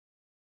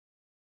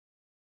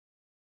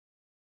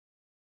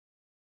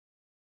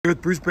Here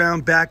with Bruce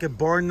Brown back at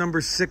barn number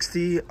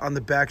 60 on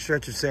the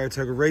backstretch of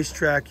Saratoga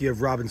Racetrack. You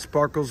have Robin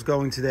Sparkles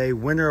going today,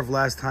 winner of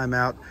last time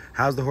out.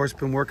 How's the horse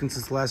been working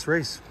since the last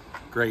race?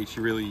 Great. She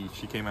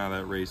came out of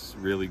that race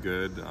really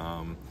good.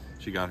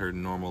 She got her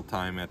normal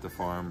time at the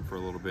farm for a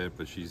little bit,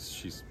 but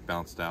she's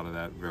bounced out of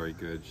that very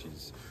good.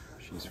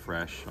 She's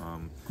fresh.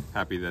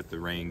 Happy that the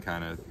rain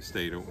kind of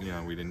stayed. You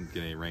know, we didn't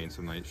get any rain,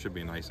 so it should be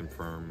a nice and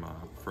firm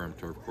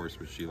turf course,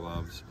 which she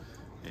loves.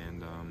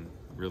 And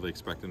really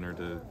expecting her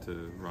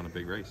to run a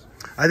big race.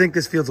 I think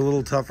this field's a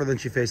little tougher than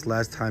she faced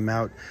last time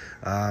out.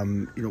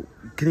 You know,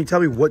 can you tell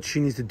me what she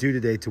needs to do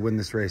today to win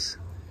this race?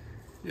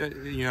 Yeah,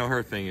 you know,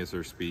 her thing is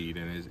her speed,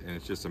 and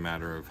it's just a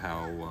matter of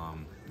how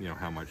you know,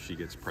 how much she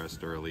gets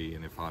pressed early,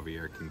 and if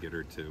Javier can get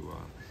her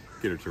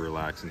to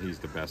relax. And he's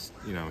the best.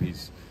 You know,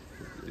 he's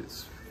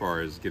as far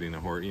as getting a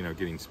horse, you know,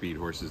 getting speed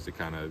horses to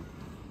kind of,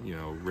 you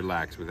know,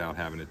 relax without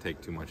having to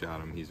take too much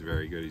out of him. He's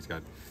very good.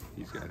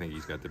 I think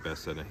he's got the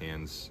best set of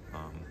hands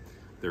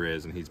there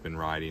is, and he's been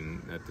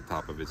riding at the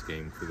top of his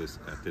game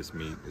at this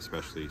meet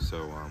especially.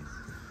 So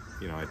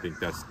you know, I think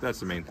that's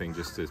the main thing.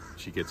 Just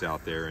she gets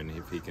out there, and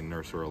if he can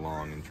nurse her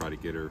along and try to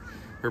get her.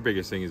 Her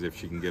biggest thing is if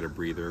she can get a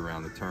breather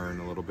around the turn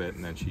a little bit,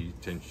 and then she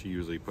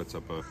usually puts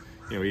up a,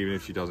 you know, even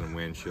if she doesn't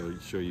win, she'll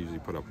usually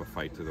put up a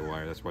fight to the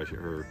wire. That's why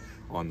her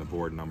on the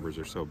board numbers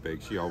are so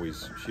big. She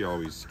always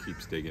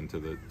keeps digging to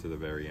the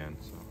very end.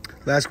 So.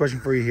 Last question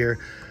for you here.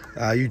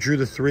 You drew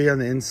the 3 on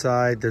the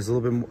inside. There's a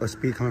little bit more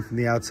speed coming from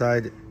the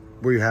outside.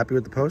 Were you happy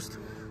with the post?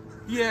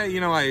 Yeah,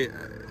 you know, I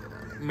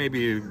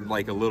maybe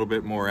like a little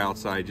bit more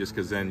outside, just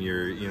because then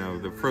you know,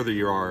 the further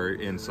you are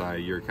inside,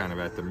 you're kind of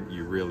at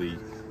you really,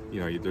 you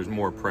know, there's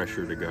more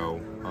pressure to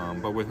go.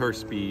 But with her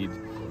speed,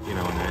 you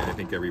know, and I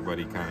think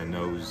everybody kind of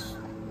knows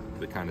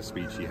the kind of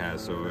speed she has,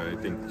 so I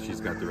think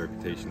she's got the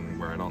reputation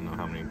where I don't know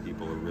how many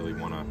people really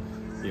want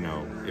to, you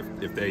know,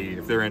 if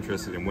they're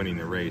interested in winning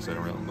the race, I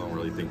don't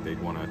really think they'd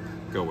want to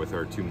go with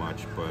her too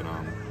much. But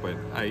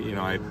I, you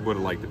know, I would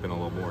have liked to have been a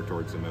little more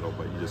towards the middle,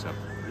 but you just have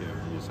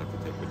to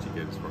take what you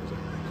get as far as that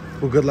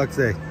goes. Well, good luck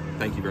today.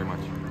 Thank you very much.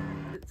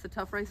 It's a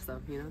tough race,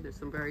 though. You know, there's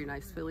some very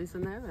nice fillies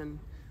in there,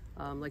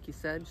 and like you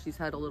said, she's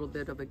had a little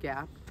bit of a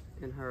gap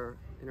in her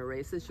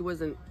races.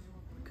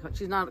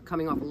 She's not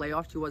coming off a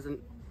layoff. She wasn't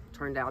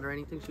turned out or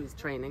anything. She was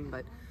training,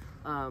 but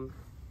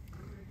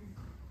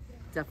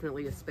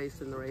definitely a space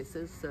in the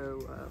races. So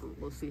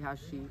we'll see how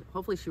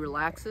hopefully she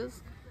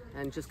relaxes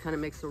and just kind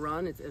of makes a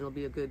run. It'll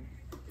be a good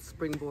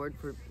springboard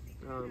for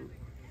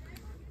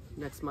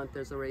next month.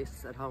 There's a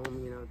race at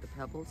home, you know, at the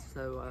Pebbles.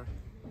 So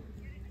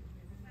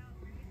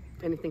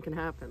anything can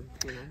happen,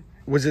 you know.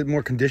 Was it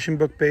more condition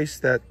book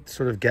based, that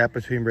sort of gap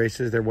between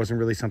races? There wasn't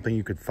really something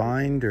you could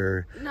find,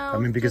 or no? I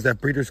mean, because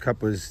that Breeders'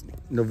 Cup was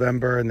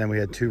November, and then we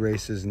had 2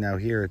 races, and now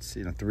here it's,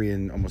 you know, 3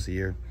 in almost a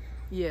year.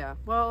 Yeah.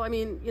 Well, I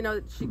mean, you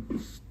know,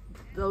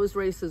 those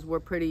races were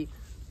pretty,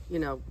 you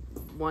know,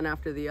 one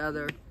after the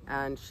other,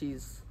 and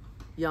she's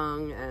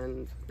young,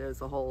 and there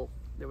was a whole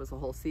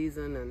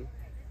season, and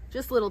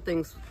just little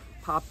things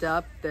popped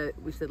up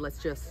that we said, let's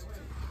just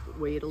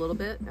wait a little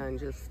bit and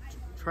just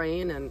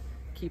train and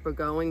keep her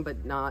going,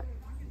 but not,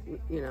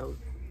 you know,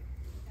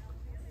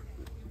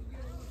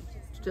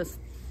 just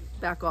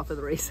back off of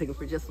the racing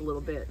for just a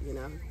little bit, you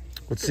know.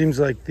 Well, it seems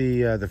like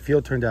the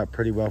field turned out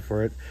pretty well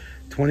for it.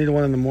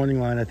 20-1 in the morning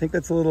line. I think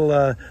that's a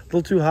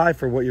little too high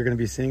for what you're going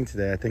to be seeing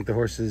today. I think the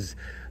horses,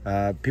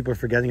 people are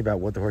forgetting about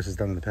what the horse has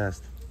done in the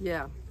past.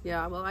 Yeah.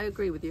 Well, I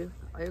agree with you.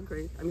 I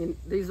agree. I mean,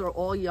 these are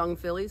all young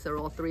fillies. They're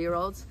all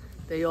 3-year-olds.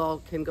 They all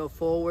can go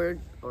forward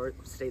or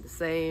stay the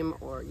same,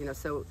 or, you know,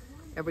 so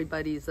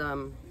everybody's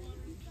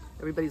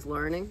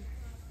learning,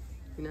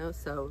 you know.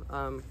 So,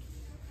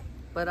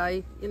 but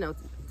I, you know,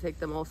 take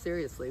them all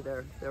seriously.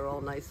 They're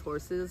all nice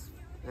horses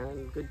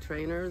and good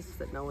trainers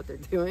that know what they're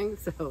doing.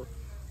 So,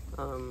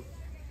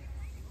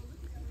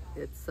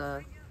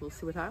 we'll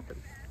see what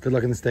happens. Good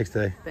luck in the stakes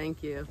today.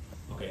 Thank you.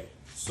 Okay,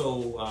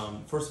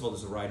 so first of all,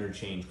 there's a rider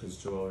change because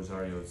Joel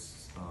Rosario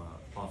is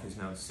off. He's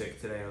now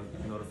sick today,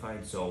 I'm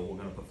notified. So we're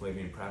going to put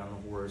Flavian Pratt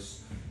on the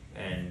horse.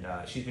 And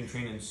she's been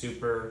training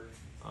super,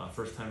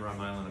 first time around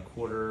mile and a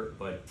quarter,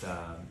 but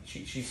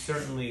she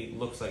certainly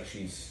looks like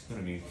she's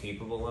going to be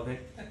capable of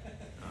it.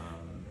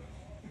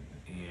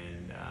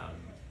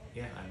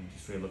 Yeah, I'm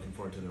just really looking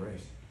forward to the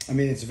race. I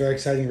mean, it's a very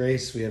exciting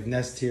race. We have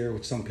Nest here,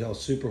 which some call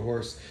Super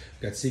Horse.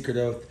 We've got Secret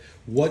Oath.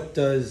 What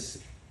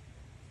does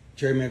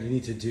Gerrymander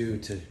need to do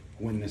to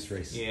win this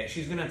race? Yeah,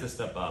 she's going to have to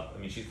step up. I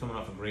mean, she's coming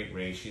off a great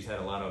race. She's had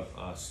a lot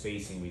of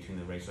spacing between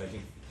the race. So I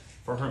think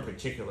for her in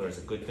particular is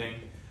a good thing.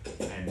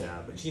 And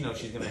but you know,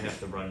 she's going to have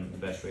to run the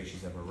best race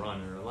she's ever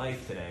run in her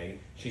life today.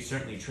 She's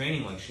certainly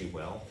training like she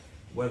will.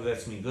 Whether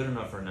that's going to be good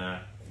enough or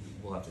not,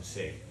 we'll have to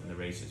see when the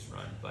race is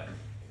run. But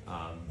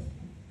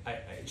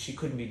she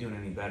couldn't be doing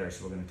any better,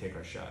 so we're going to take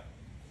our shot.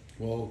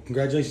 Well,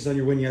 congratulations on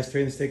your win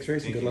yesterday in the stakes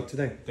race, and good luck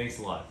today. Thanks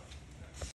a lot.